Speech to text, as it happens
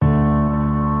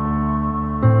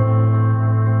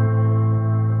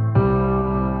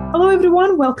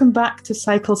everyone, welcome back to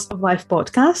Cycles of Life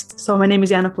podcast. So my name is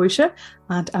Jana Poisha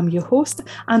and I'm your host.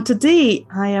 And today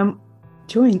I am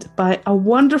joined by a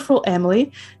wonderful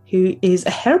Emily who is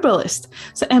a herbalist.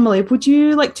 So Emily, would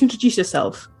you like to introduce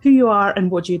yourself, who you are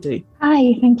and what you do?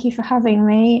 Hi, thank you for having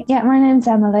me. Yeah, my name's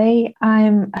Emily.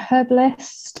 I'm a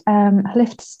herbalist,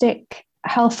 holistic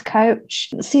health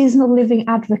coach, seasonal living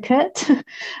advocate,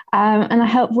 and I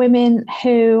help women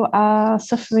who are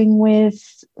suffering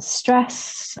with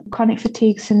stress, chronic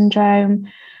fatigue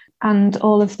syndrome, and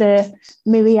all of the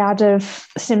myriad of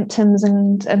symptoms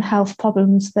and health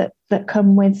problems that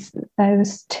come with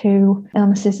those two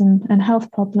illnesses and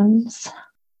health problems.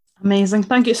 Amazing.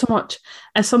 Thank you so much.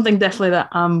 It's something definitely that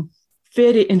I'm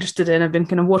very interested in. I've been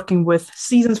kind of working with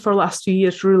seasons for the last 2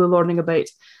 years, really learning about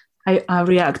how I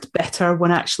react better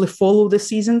when I actually follow the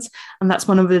seasons. And that's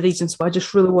one of the reasons why I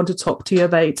just really want to talk to you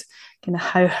about kind of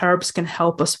how herbs can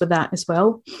help us with that as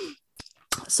well.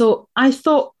 So I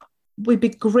thought it would be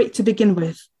great to begin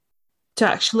with to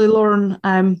actually learn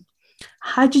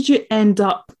how did you end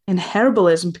up in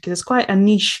herbalism? Because it's quite a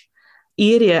niche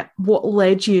area. What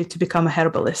led you to become a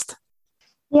herbalist?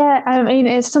 Yeah, I mean,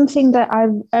 it's something that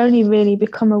I've only really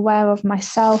become aware of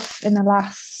myself in the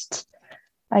last,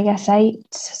 I guess,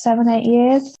 7, 8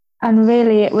 years. And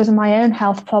really, it was my own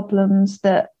health problems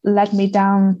that led me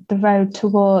down the road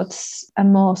towards a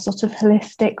more sort of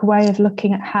holistic way of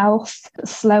looking at health,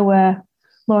 slower,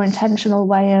 more intentional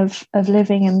way of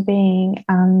living and being.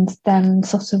 And then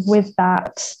sort of with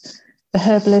that, the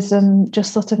herbalism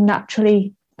just sort of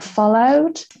naturally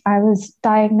followed. I was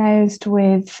diagnosed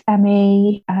with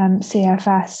ME,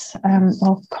 CFS,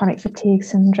 or chronic fatigue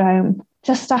syndrome,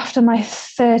 just after my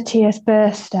 30th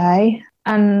birthday.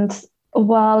 And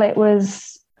while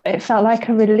it felt like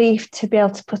a relief to be able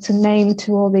to put a name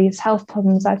to all these health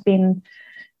problems I've been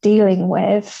dealing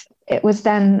with, it was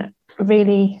then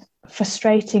really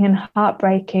frustrating and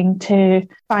heartbreaking to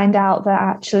find out that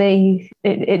actually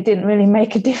it didn't really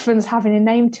make a difference having a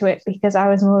name to it, because I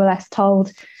was more or less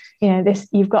told,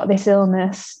 you've got this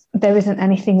illness, there isn't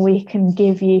anything we can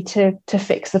give you to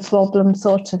fix the problem,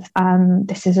 sort of.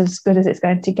 This is as good as it's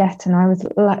going to get. And I was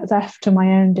left to my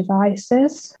own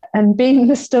devices. And being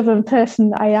the stubborn person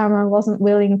that I am, I wasn't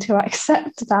willing to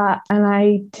accept that. And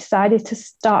I decided to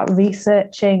start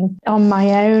researching on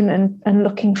my own and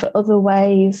looking for other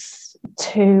ways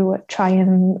to try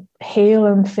and heal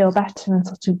and feel better and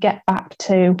sort of get back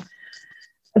to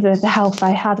the health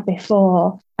I had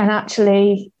before. And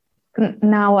actually,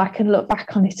 now I can look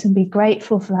back on it and be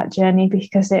grateful for that journey,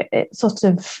 because it sort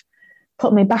of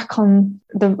put me back on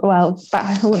I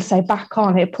wouldn't say back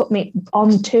on, it put me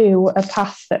onto a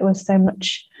path that was so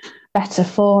much better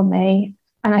for me.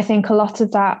 And I think a lot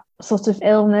of that sort of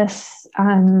illness,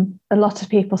 a lot of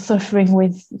people suffering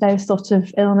with those sort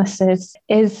of illnesses,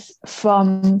 is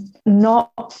from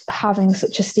not having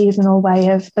such a seasonal way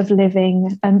of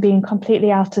living and being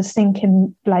completely out of sync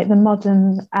in, like, the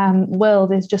modern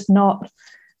world is just not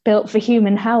built for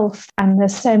human health. And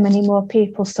there's so many more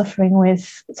people suffering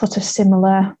with sort of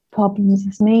similar problems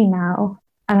as me now.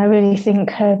 And I really think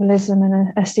herbalism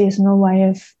and a seasonal way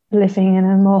of living and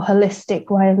a more holistic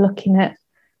way of looking at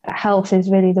health is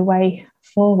really the way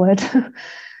forward.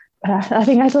 I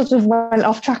think I sort of went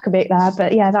off track a bit there,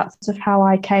 but yeah, that's sort of how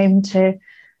I came to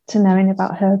knowing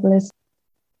about herbalism.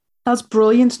 That's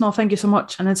brilliant. No, thank you so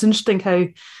much. And it's interesting how,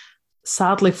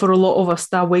 sadly, for a lot of us,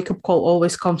 that wake-up call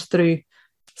always comes through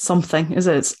something.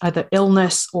 It's either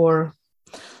illness or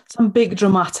some big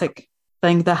dramatic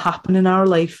thing that happened in our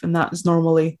life, and that is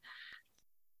normally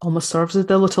almost serves as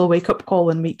the little wake-up call,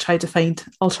 and we try to find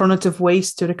alternative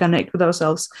ways to reconnect with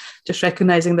ourselves, just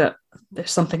recognizing that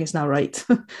there's something is not right.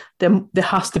 There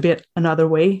has to be another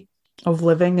way of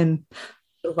living and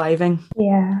surviving.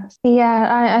 Yeah.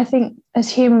 I think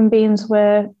as human beings,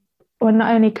 we're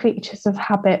not only creatures of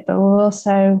habit, but we're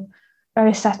also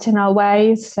very set in our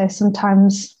ways. So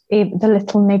sometimes even the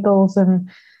little niggles and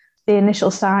the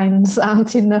initial signs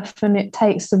aren't enough, and it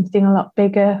takes something a lot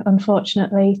bigger,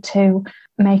 unfortunately, to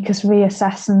make us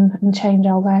reassess and change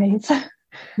our ways.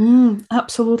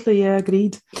 Absolutely, yeah,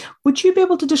 agreed. Would you be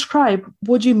able to describe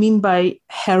what you mean by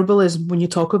herbalism when you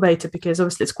talk about it? Because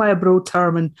obviously it's quite a broad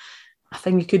term, and I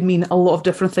think it could mean a lot of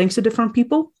different things to different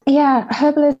people. Yeah,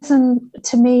 herbalism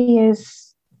to me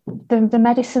is the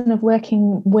medicine of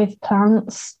working with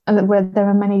plants, and where there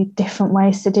are many different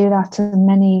ways to do that and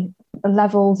many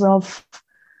levels of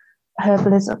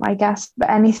herbalism, I guess. But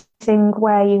anything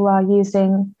where you are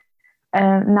using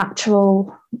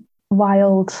natural,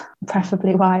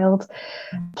 preferably wild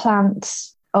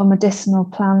plants or medicinal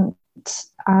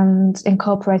plants, and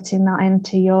incorporating that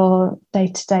into your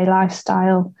day-to-day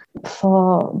lifestyle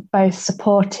for both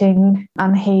supporting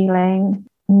and healing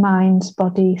mind,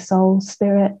 body, soul,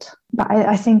 spirit. But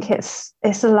I think it's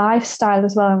a lifestyle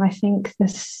as well, and I think the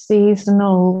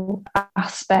seasonal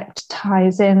aspect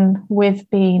ties in with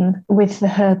the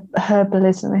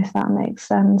herbalism, if that makes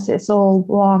sense. It's all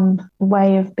one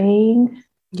way of being.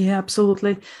 Yeah,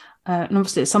 absolutely. And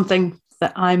obviously it's something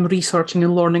that I'm researching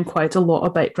and learning quite a lot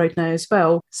about right now as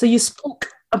well. So you spoke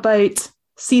about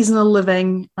seasonal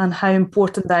living and how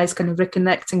important that is, kind of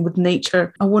reconnecting with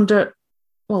nature. I wonder,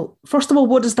 well, first of all,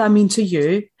 what does that mean to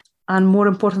you? And more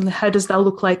importantly, how does that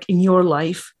look like in your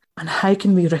life? And how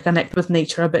can we reconnect with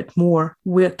nature a bit more?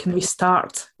 Where can we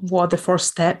start? What are the first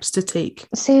steps to take?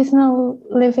 Seasonal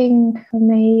living for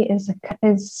me is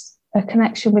a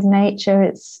connection with nature.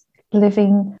 It's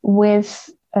living with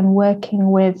and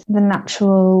working with the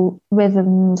natural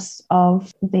rhythms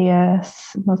of the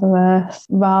earth, Mother Earth,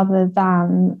 rather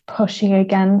than pushing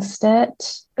against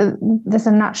it. There's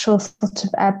a natural sort of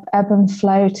ebb and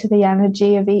flow to the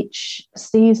energy of each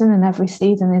season, and every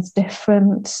season is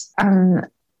different. And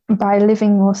by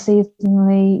living more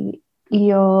seasonally,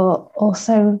 you're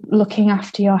also looking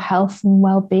after your health and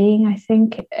well-being. I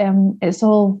think it's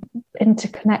all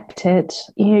interconnected.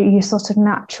 You sort of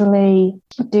naturally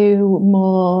do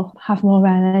more, have more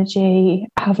energy,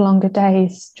 have longer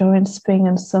days during spring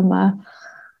and summer.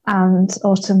 And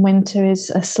autumn, winter is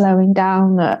a slowing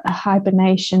down, a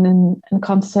hibernation and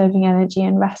conserving energy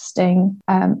and resting,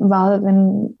 rather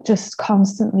than just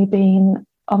constantly being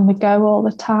on the go all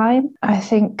the time. I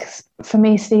think for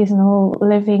me, seasonal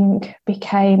living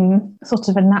became sort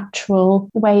of a natural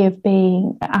way of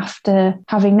being after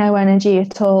having no energy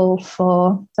at all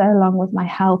for so long with my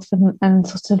health, and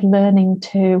sort of learning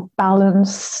to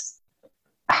balance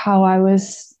how I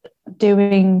was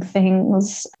doing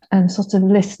things and sort of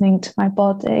listening to my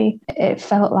body. It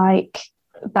felt like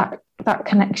that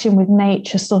connection with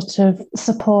nature sort of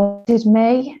supported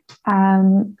me,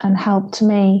 and helped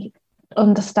me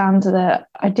understand that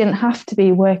I didn't have to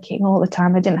be working all the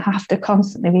time. I didn't have to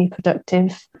constantly be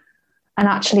productive, and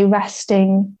actually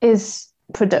resting is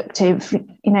productive.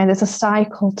 There's a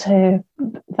cycle to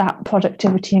that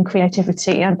productivity and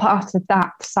creativity, and part of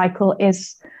that cycle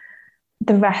is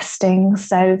the resting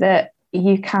so that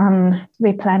you can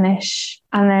replenish.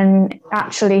 And then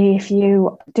actually, if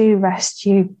you do rest,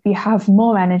 you have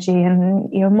more energy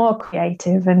and you're more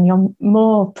creative and you're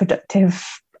more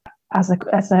productive as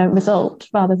a result,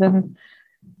 rather than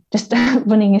just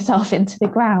running yourself into the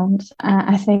ground.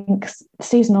 I think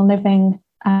seasonal living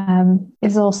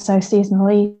is also seasonal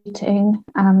eating,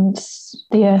 and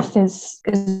the earth is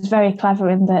very clever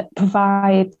in that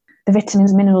provide the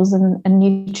vitamins, minerals and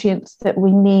nutrients that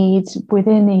we need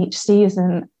within each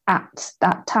season at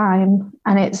that time.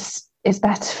 And it's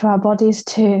better for our bodies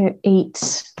to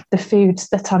eat the foods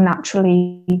that are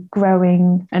naturally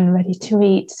growing and ready to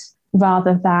eat,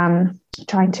 rather than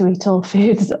trying to eat all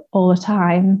foods all the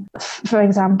time. For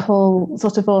example,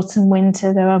 sort of autumn,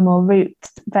 winter, there are more root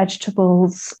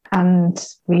vegetables, and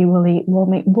we will eat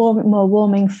more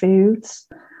warming foods.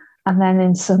 And then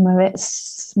in summer,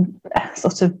 it's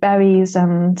sort of berries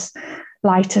and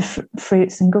lighter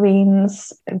fruits and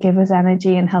greens give us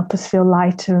energy and help us feel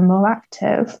lighter and more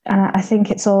active. And I think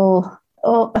it's all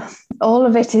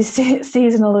of it is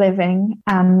seasonal living,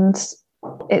 and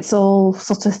it's all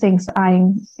sort of things that I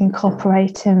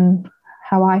incorporate in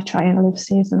how I try and live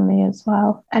seasonally as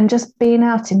well. And just being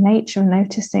out in nature and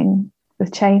noticing the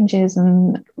changes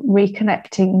and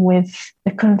reconnecting with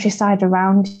the countryside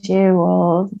around you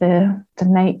or the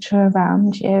nature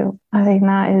around you. I think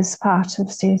that is part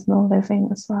of seasonal living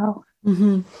as well.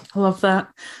 Mm-hmm. I love that.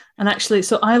 And actually,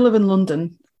 so I live in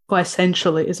London quite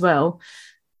centrally as well.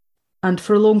 And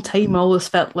for a long time, I always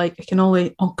felt like I can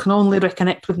only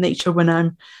reconnect with nature when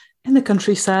I'm in the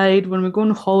countryside, when we go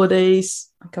on holidays.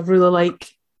 Like I really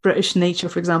like British nature,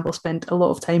 for example, spent a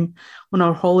lot of time on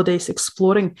our holidays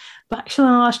exploring. But actually,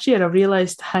 last year, I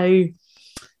realised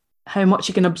how much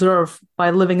you can observe by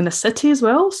living in a city as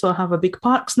well. So I have a big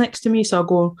parks next to me, so I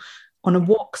go on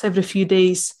walks every few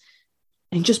days.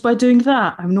 And just by doing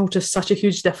that, I've noticed such a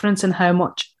huge difference in how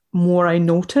much more I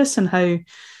notice, and how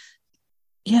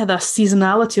that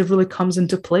seasonality really comes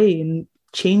into play and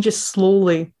changes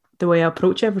slowly the way I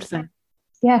approach everything.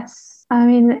 Yes. I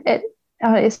mean,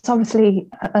 it's obviously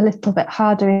a little bit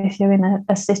harder if you're in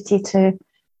a city to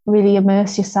really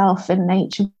immerse yourself in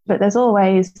nature, but there's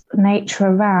always nature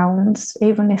around,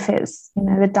 even if it's,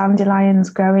 the dandelions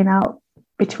growing out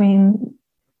between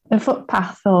the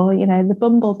footpath, or, the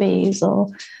bumblebees or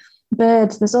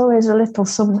birds. There's always a little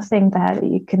something there that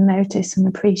you can notice and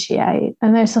appreciate.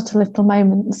 And those sort of little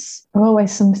moments are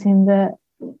always something that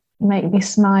make me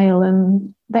smile,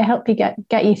 and they help you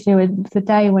get you through the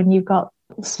day when you've got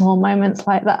small moments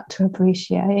like that to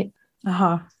appreciate.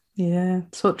 Yeah,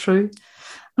 so true.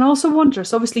 And I also wonder,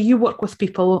 so obviously you work with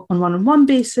people on one-on-one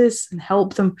basis and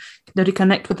help them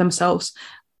reconnect with themselves.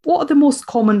 What are the most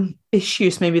common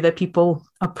issues maybe that people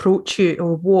approach you,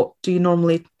 or what do you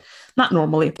normally, not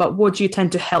normally, but what do you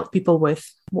tend to help people with?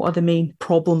 What are the main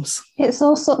problems? It's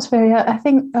all sorts really. I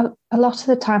think a lot of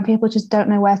the time people just don't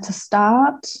know where to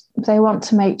start. They want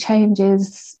to make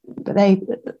changes, but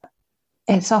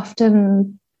it's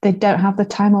often they don't have the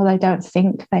time, or they don't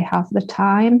think they have the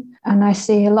time. And I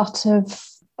see a lot of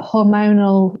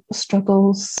hormonal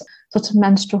struggles, sort of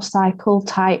menstrual cycle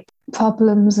type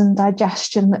problems and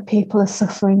digestion that people are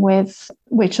suffering with,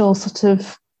 which all sort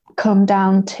of come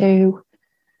down to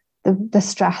the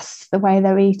stress, the way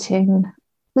they're eating.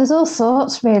 There's all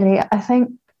sorts really. I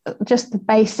think just the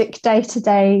basic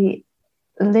day-to-day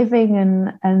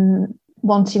living and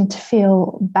wanting to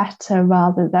feel better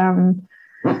rather than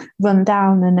run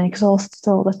down and exhausted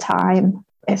all the time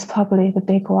is probably the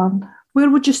big one. Where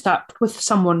would you start with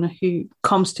someone who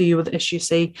comes to you with issues,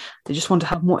 say they just want to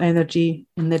have more energy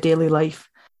in their daily life?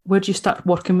 Where do you start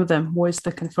working with them? What is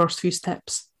the kind of first few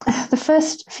steps? The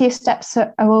first few steps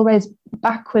are always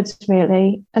backwards,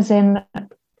 really, as in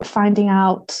finding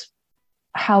out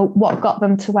what got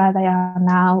them to where they are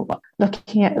now,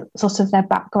 looking at sort of their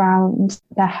background,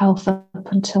 their health up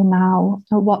until now,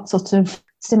 what sort of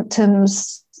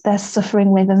symptoms they're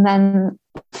suffering with, and then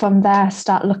from there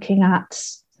start looking at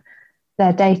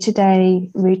their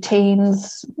day-to-day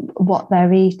routines, what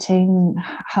they're eating,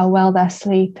 how well they're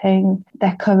sleeping,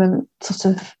 their current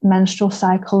sort of menstrual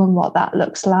cycle and what that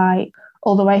looks like,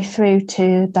 all the way through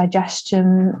to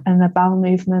digestion and the bowel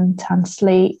movement and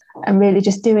sleep, and really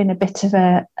just doing a bit of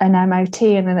an MOT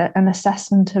and an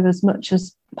assessment of as much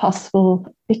as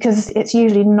possible, because it's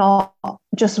usually not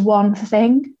just one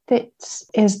thing that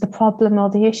is the problem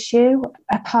or the issue.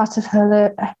 A part of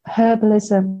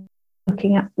herbalism,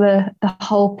 looking at the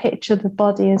whole picture of the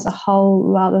body as a whole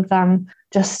rather than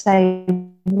just say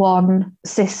one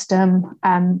system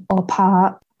or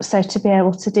part. So to be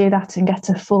able to do that and get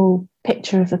a full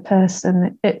picture of the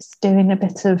person, it's doing a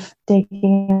bit of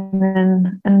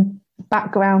digging and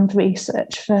background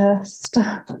research first.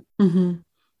 Mm-hmm.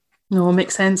 No, it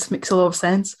makes sense. Makes a lot of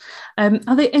sense.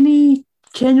 Are there any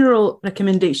general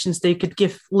recommendations that you could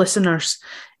give listeners?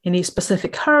 Any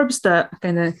specific herbs that are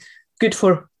kind of good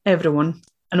for everyone?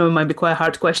 I know it might be quite a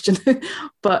hard question,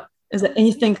 but is there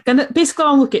anything kind of basically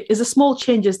I'll look at is there small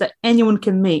changes that anyone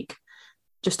can make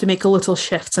just to make a little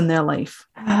shifts in their life?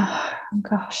 Oh,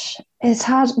 gosh, it's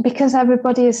hard because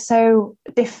everybody is so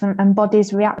different and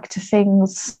bodies react to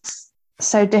things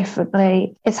so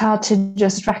differently. It's hard to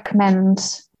just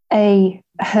recommend a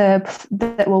herb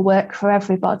that will work for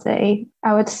everybody.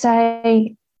 I would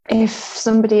say if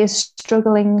somebody is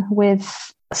struggling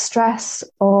with stress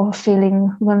or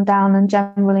feeling run down and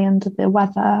generally under the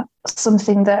weather,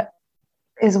 something that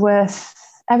is worth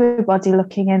everybody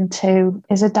looking into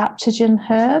is adaptogen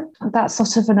herb. That's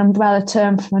sort of an umbrella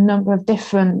term for a number of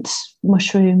different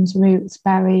mushrooms, roots,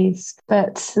 berries,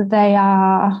 but they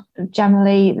are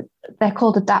generally, they're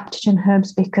called adaptogen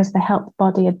herbs because they help the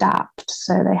body adapt.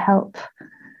 So they help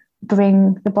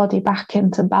bring the body back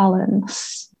into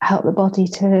balance, help the body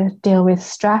to deal with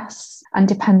stress, and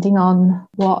depending on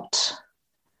what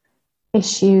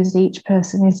issues each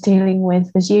person is dealing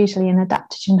with, there's usually an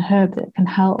adaptogen herb that can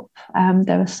help.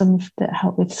 There are some that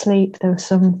help with sleep. There are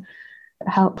some that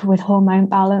help with hormone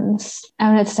balance.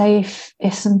 And I'd say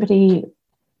if somebody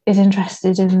is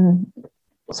interested in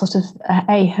sort of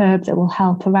a herb that will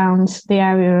help around the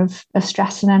area of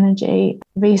stress and energy,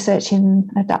 researching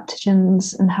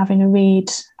adaptogens and having a read.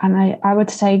 And I would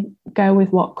say go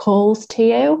with what calls to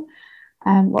you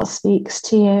and what speaks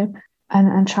to you.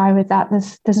 And try with that.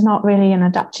 There's not really an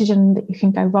adaptogen that you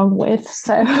can go wrong with.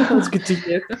 So that's good to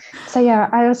hear. So yeah,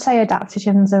 I would say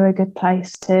adaptogens are a good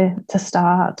place to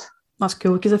start. That's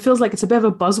cool because it feels like it's a bit of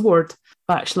a buzzword.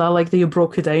 But actually, I like that you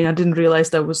broke it down. I didn't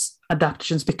realise there was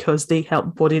adaptogens because they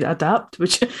help body to adapt,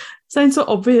 which sounds so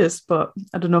obvious. But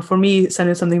I don't know. For me, it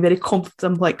sounded something very complex,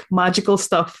 like magical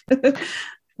stuff. That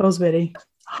was very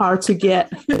hard to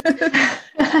get.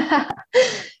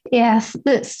 Yes,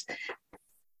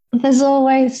 there's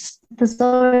always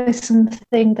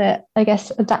something that I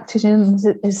guess adaptogens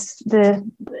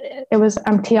it was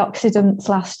antioxidants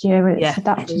last year. It's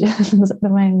adaptogens at the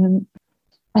moment.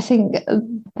 I think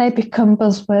they become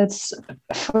buzzwords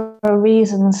for a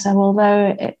reason. So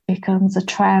although it becomes a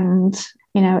trend,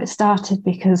 it started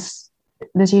because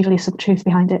there's usually some truth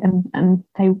behind it, and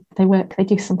they work. They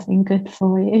do something good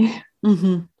for you.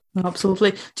 Mm-hmm.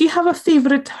 Absolutely. Do you have a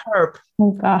favourite herb?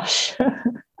 Oh gosh.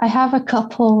 I have a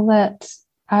couple that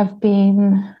I've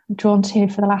been drawn to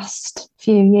for the last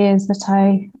few years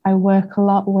that I work a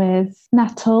lot with.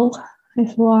 Nettle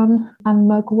is one, and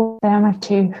mugwort. They're my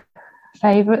two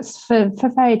favourites for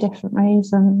very different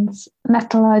reasons.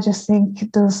 Nettle, I just think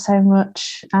it does so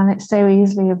much and it's so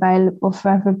easily available for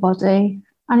everybody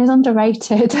and is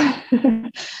underrated.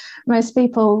 Most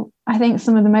people, I think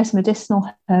some of the most medicinal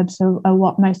herbs are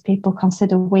what most people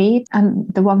consider weed, and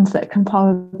the ones that can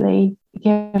probably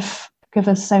give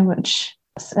us so much,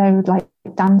 so like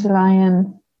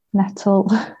dandelion,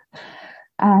 nettle,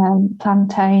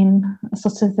 plantain,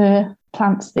 sort of the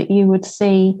plants that you would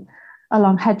see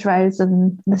along hedgerows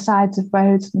and the sides of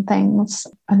roads and things,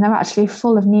 and they're actually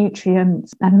full of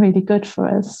nutrients and really good for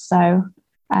us. So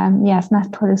yes,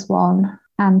 nettle is one,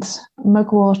 and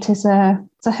mugwort is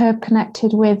it's a herb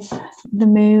connected with the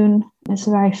moon. It's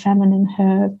a very feminine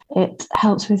herb. It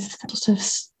helps with sort of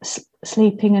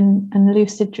sleeping and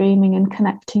lucid dreaming and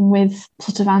connecting with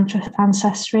sort of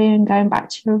ancestry and going back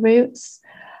to your roots.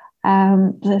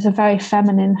 There's a very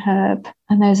feminine herb,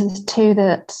 and those are the two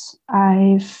that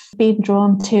I've been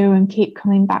drawn to and keep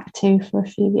coming back to for a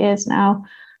few years now,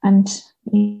 and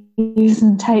use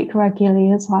and take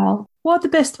regularly as well. What are the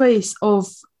best ways of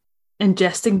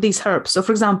ingesting these herbs? So,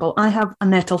 for example, I have a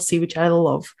nettle tea, which I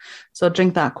love, so I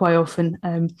drink that quite often.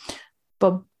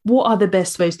 But what are the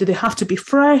best ways? Do they have to be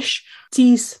fresh?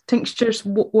 Teas, tinctures?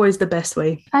 What is the best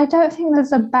way? I don't think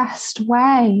there's a best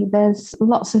way. There's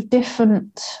lots of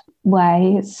different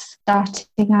ways.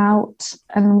 Starting out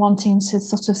and wanting to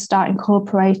sort of start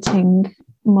incorporating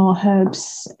more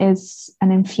herbs is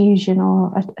an infusion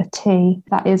or a tea.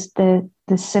 That is the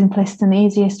simplest and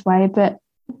easiest way, but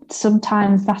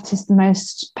sometimes that is the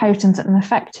most potent and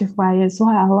effective way as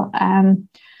well.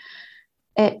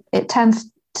 It tends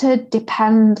to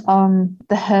depend on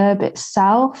the herb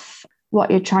itself,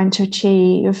 what you're trying to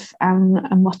achieve,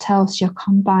 and what else you're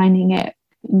combining it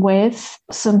with.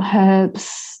 Some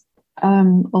herbs,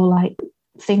 or like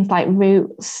things like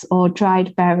roots or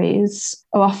dried berries,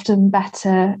 are often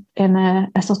better in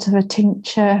a sort of a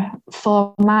tincture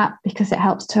format because it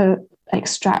helps to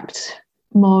extract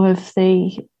more of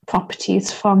the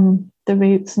properties from the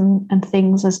roots and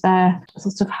things as they're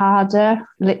sort of harder,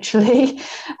 literally,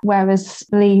 whereas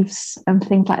leaves and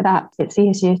things like that, it's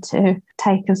easier to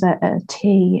take as a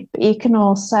tea. But you can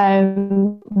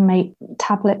also make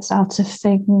tablets out of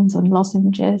things and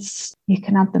lozenges. You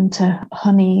can add them to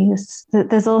honeys.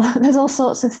 There's all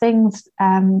sorts of things.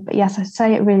 But yes, I'd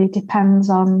say it really depends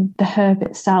on the herb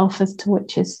itself as to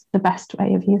which is the best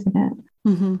way of using it.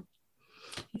 Mm-hmm.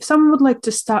 If someone would like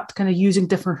to start kind of using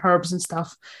different herbs and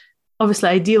stuff, obviously,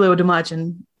 ideally, I would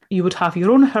imagine you would have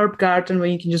your own herb garden where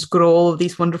you can just grow all of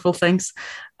these wonderful things.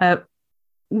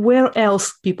 Where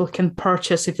else people can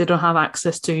purchase if they don't have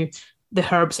access to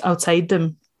the herbs outside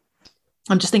them?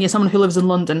 I'm just thinking, as someone who lives in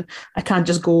London, I can't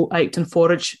just go out and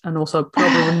forage, and also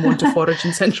probably wouldn't want to forage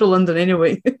in central London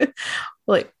anyway.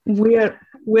 Like, where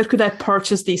could I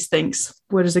purchase these things?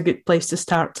 Where is a good place to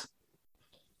start?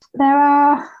 There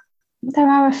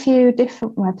are a few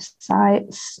different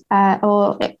websites,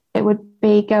 or it would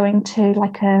be going to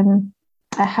like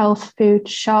a health food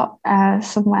shop,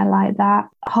 somewhere like that.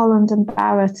 Holland and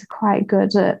Barrett are quite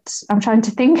good at, I'm trying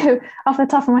to think of, off the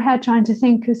top of my head, trying to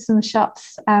think of some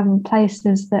shops,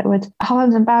 places that would,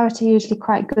 Holland and Barrett are usually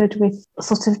quite good with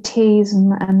sort of teas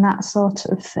and that sort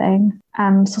of thing.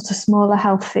 And sort of smaller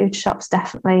health food shops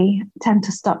definitely tend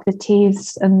to stock the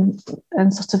teas and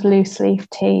sort of loose leaf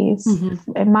teas.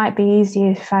 Mm-hmm. It might be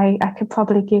easier if I could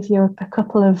probably give you a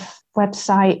couple of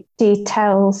website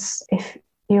details if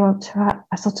you want to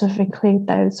I sort of include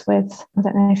those with, I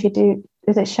don't know if you do,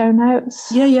 is it show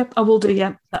notes? Yeah, I will do,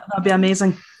 yeah. That'd be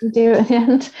amazing. You do at the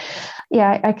end.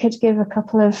 Yeah, I could give a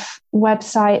couple of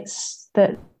websites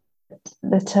that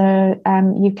are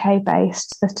UK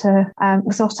based, that are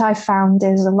so what I found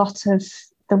is a lot of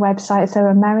the websites are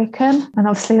American, and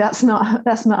obviously that's not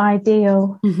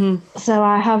ideal. Mm-hmm. So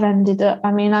I have ended up,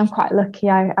 I mean, I'm quite lucky,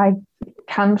 I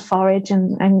can forage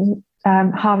and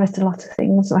harvest a lot of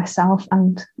things myself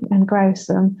and grow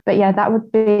some. But yeah, that would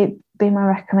be my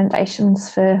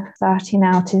recommendations for starting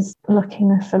out, is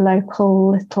looking for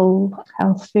local little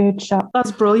health food shops.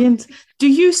 That's brilliant. Do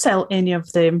you sell any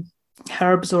of the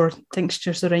herbs or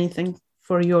tinctures or anything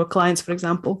for your clients, for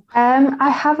example? I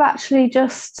have actually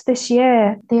just this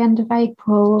year, the end of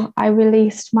April, I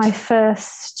released my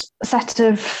first set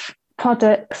of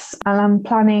products, and I'm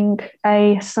planning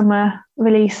a summer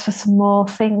release for some more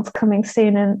things coming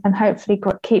soon, and hopefully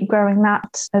keep growing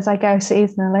that as I go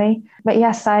seasonally. But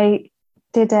yes, I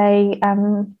did a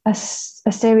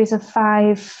series of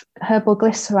 5 herbal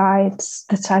glycerides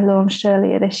that I launched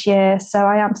earlier this year. So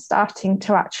I am starting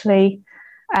to actually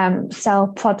sell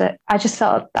product. I just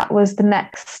felt that was the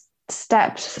next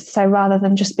step. So rather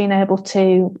than just being able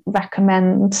to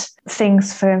recommend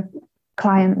things for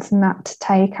clients and that to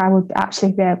take, I would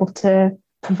actually be able to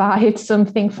provide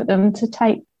something for them to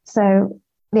take. So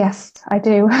yes, I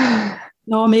do.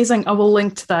 No, amazing. I will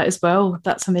link to that as well.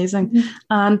 That's amazing. Mm-hmm.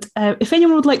 And if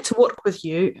anyone would like to work with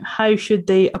you, how should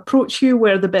they approach you?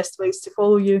 Where are the best ways to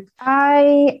follow you?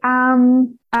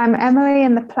 I'm Emily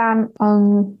in the Plant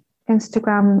on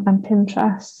Instagram and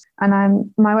Pinterest.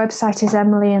 And my website is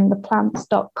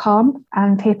emilyintheplants.com,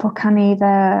 and people can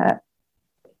either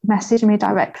message me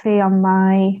directly on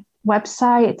my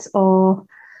website or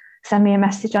send me a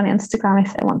message on Instagram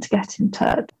if they want to get in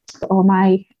touch. All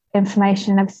my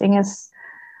information and everything is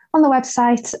on the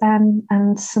website,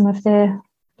 and some of the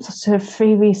sort of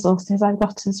free resources I've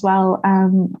got as well.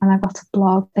 And I've got a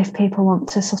blog if people want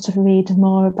to sort of read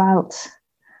more about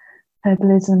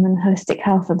herbalism and holistic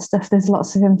health and stuff. There's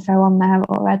lots of info on there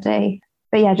already.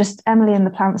 But yeah, just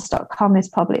emilyintheplants.com is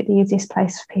probably the easiest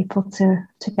place for people to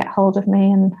get hold of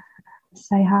me and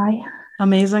say hi.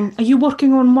 Amazing. Are you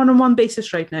working on one-on-one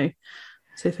basis right now?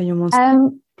 So if anyone wants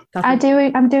I'm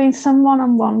doing some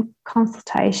one-on-one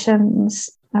consultations.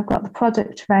 I've got the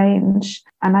product range,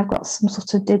 and I've got some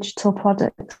sort of digital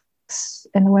products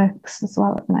in the works as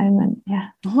well at the moment. Yeah.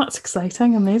 Oh, that's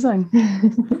exciting. Amazing.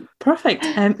 Perfect.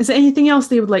 Is there anything else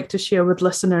that you would like to share with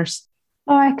listeners?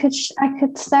 Oh, I could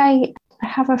say I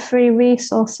have a free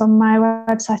resource on my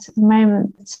website at the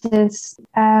moment. It is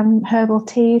herbal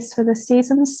teas for the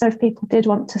seasons. So if people did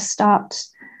want to start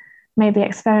maybe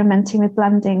experimenting with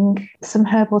blending some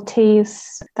herbal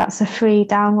teas, that's a free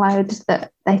download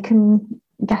that they can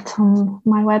get on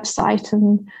my website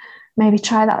and maybe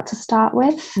try that to start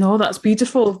with. No, that's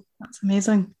beautiful. That's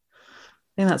amazing.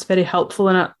 I think that's very helpful,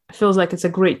 and it feels like it's a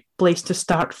great place to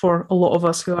start for a lot of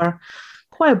us who are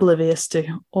quite oblivious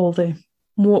to all the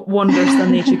wonders that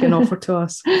nature can offer to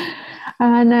us.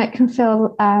 I know it can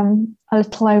feel a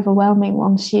little overwhelming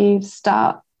once you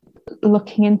start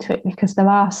looking into it, because there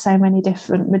are so many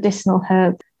different medicinal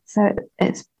herbs. So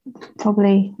it's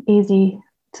probably easy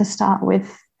to start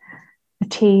with the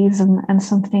teas and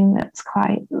something that's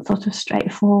quite sort of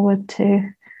straightforward to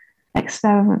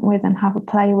experiment with and have a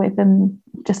play with and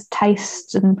just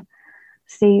taste and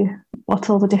see what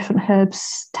all the different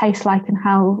herbs taste like and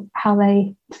how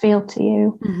they feel to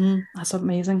you. Mm-hmm. That's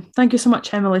amazing. Thank you so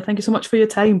much, Emily. Thank you so much for your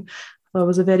time. That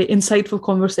was a very insightful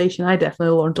conversation. I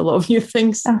definitely learned a lot of new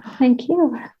things. Oh, thank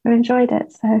you. I enjoyed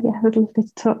it. So yeah, it was lovely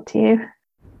to talk to you.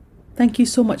 Thank you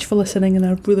so much for listening, and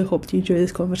I really hope you enjoy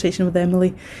this conversation with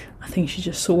Emily. I think she's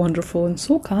just so wonderful and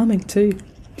so calming too.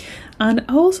 And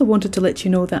I also wanted to let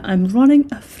you know that I'm running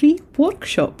a free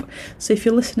workshop. So if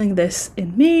you're listening this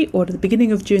in May or at the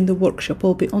beginning of June, the workshop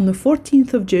will be on the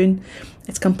 14th of June.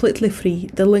 It's completely free.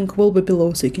 The link will be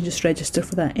below, so you can just register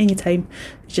for that anytime.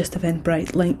 It's just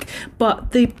Eventbrite link.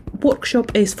 But the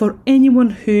workshop is for anyone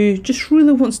who just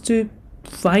really wants to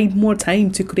find more time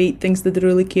to create things that they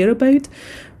really care about,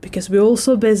 because we're all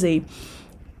so busy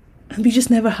and we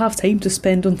just never have time to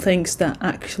spend on things that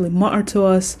actually matter to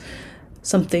us.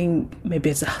 Something, maybe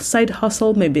it's a side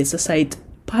hustle, maybe it's a side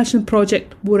passion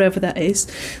project, whatever that is.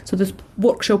 So this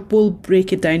workshop will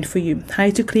break it down for you. How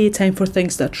to create time for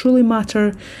things that truly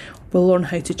matter. We'll learn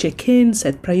how to check in,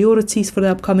 set priorities for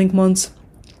the upcoming months.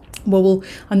 We'll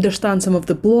understand some of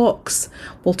the blocks.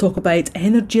 We'll talk about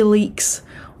energy leaks.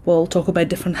 We'll talk about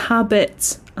different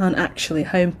habits and actually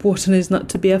how important it is not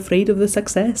to be afraid of the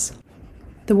success.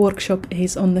 The workshop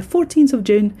is on the 14th of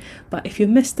June, but if you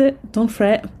missed it, don't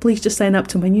fret. Please just sign up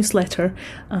to my newsletter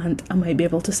and I might be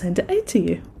able to send it out to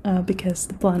you because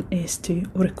the plan is to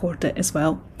record it as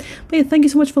well. But yeah, thank you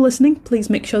so much for listening.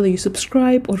 Please make sure that you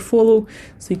subscribe or follow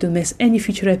so you don't miss any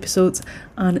future episodes.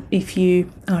 And if you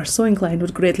are so inclined,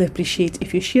 would greatly appreciate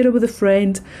if you share it with a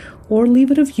friend or leave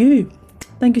a review.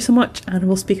 Thank you so much, and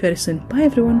we'll speak very soon. Bye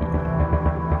everyone.